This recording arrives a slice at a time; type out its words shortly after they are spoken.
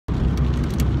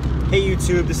Hey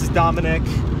YouTube, this is Dominic.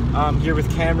 I'm here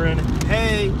with Cameron.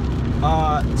 Hey!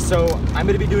 So I'm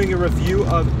going to be doing a review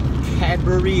of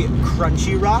Cadbury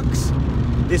Crunchie Rocks.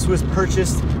 This was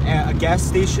purchased at a gas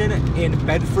station in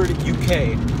Bedford,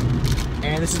 UK.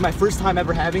 And this is my first time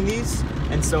ever having these,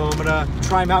 and so I'm going to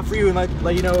try them out for you and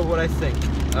let you know what I think.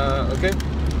 Okay?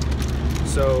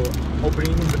 So,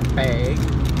 opening the bag.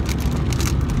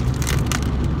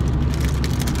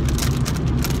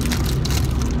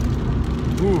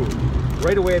 Ooh,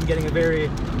 right away I'm getting a very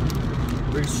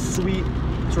sweet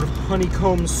sort of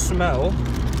honeycomb smell.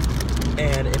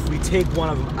 And if we take one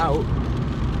of them out,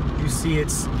 you see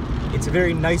it's a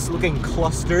very nice looking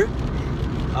cluster.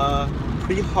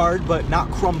 Pretty hard, but not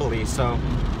crumbly, so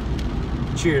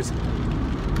cheers.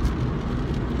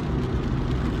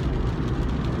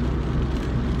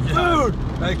 Dude!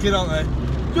 Hey, get on there.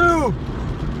 Dude!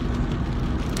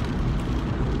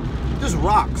 This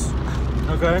rocks.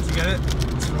 Okay? Did you get it?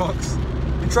 It rocks.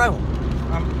 And try one.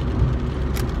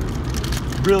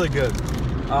 Really good.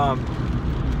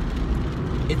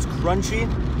 It's crunchy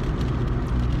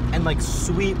and like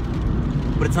sweet,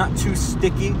 but it's not too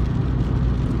sticky.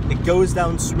 It goes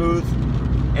down smooth,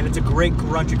 and it's a great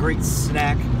crunch, a great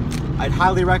snack. I'd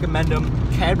highly recommend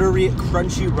them. Cadbury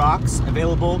Crunchie Rocks,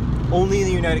 available only in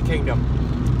the United Kingdom.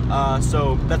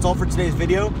 So that's all for today's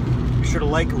video. Be sure to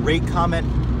like, rate, comment,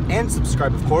 and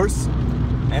subscribe, of course.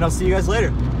 And I'll see you guys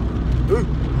later. Ooh.